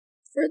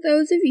For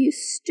those of you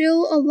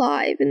still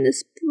alive in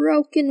this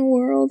broken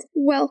world,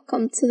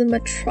 welcome to the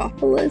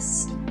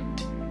metropolis.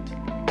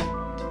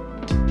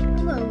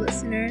 Hello,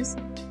 listeners.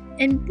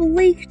 In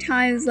bleak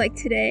times like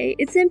today,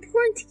 it's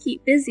important to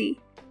keep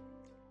busy.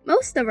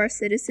 Most of our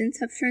citizens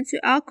have turned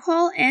to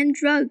alcohol and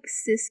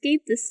drugs to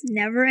escape this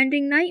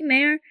never-ending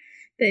nightmare,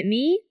 but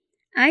me,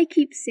 I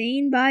keep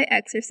sane by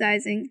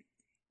exercising.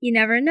 You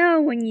never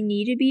know when you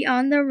need to be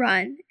on the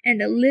run,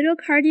 and a little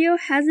cardio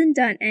hasn't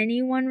done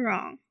anyone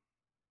wrong.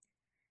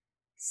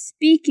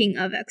 Speaking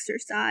of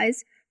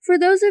exercise, for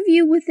those of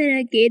you within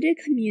a gated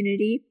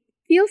community,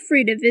 feel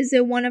free to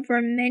visit one of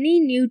our many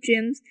new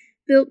gyms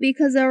built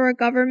because of our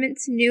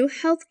government's new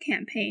health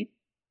campaign.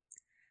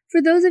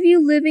 For those of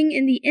you living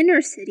in the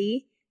inner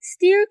city,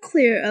 steer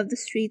clear of the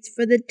streets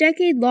for the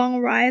decade-long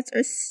riots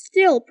are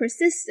still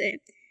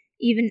persistent,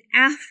 even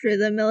after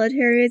the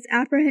military has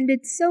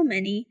apprehended so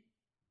many.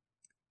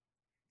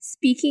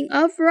 Speaking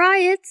of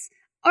riots,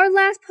 our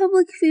last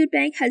public food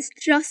bank has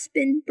just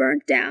been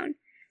burnt down.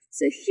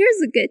 So here's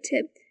a good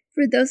tip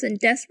for those in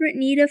desperate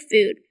need of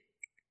food.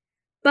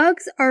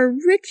 Bugs are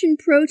rich in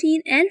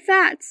protein and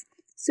fats,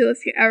 so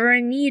if you're ever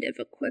in need of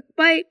a quick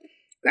bite,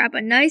 grab a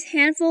nice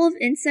handful of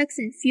insects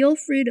and feel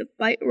free to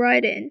bite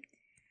right in.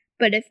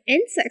 But if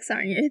insects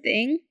aren't your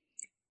thing,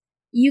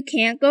 you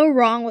can't go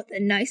wrong with a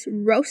nice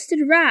roasted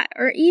rat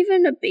or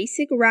even a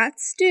basic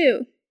rat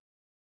stew.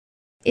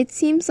 It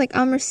seems like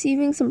I'm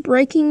receiving some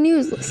breaking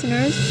news,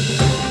 listeners.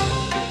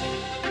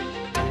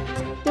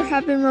 There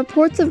have been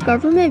reports of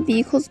government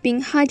vehicles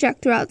being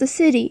hijacked throughout the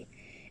city.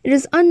 It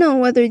is unknown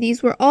whether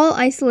these were all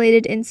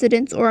isolated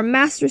incidents or a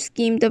master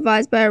scheme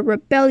devised by a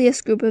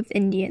rebellious group of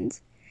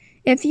Indians.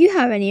 If you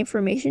have any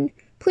information,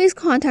 please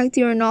contact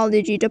the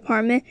Ethnology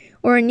Department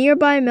or a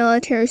nearby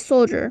military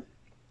soldier.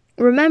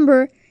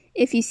 Remember,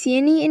 if you see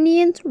any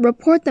Indians,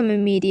 report them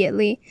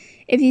immediately.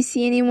 If you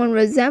see anyone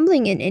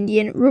resembling an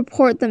Indian,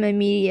 report them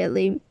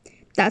immediately.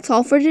 That's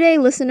all for today,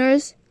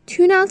 listeners.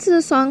 Tune out to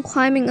the song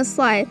Climbing a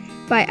Slide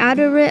by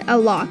Adarit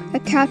Alok, a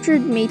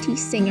captured Métis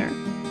singer.